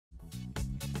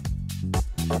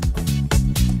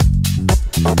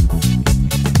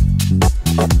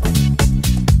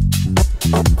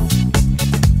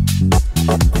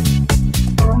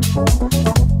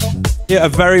A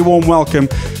very warm welcome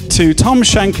to Tom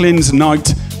Shanklin's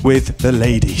night with the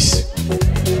ladies.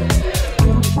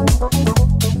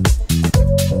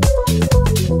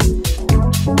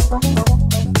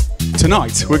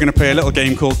 Tonight we're going to play a little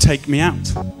game called Take Me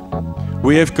Out.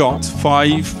 We have got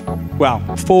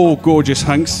four gorgeous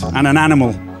hunks and an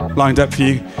animal lined up for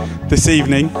you this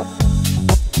evening.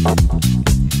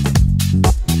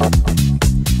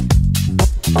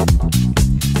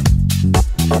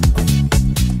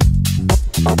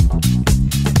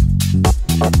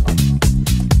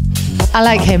 I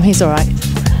like him, he's all right.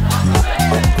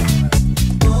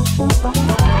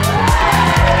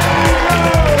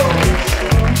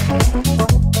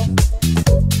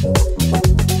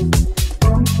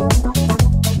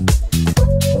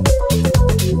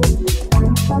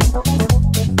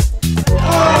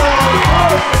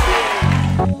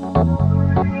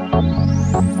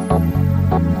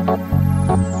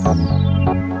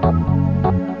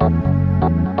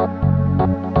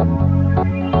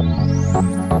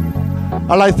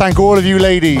 I'd like to thank all of you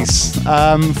ladies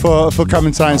for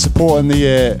coming tonight and supporting the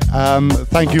year.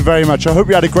 Thank you very much. I hope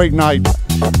you had a great night.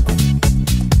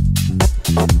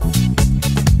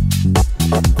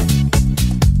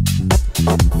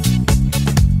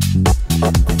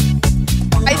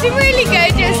 It's been really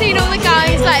good, just seeing all the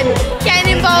guys like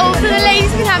getting involved and the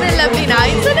ladies been having a lovely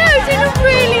night. So no, it's been a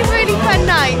really, really fun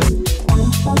night.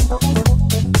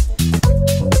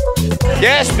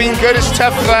 Yeah, it's been good, it's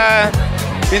tough.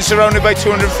 Being surrounded by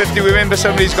 250 women, but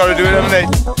somebody's got to do it, haven't they?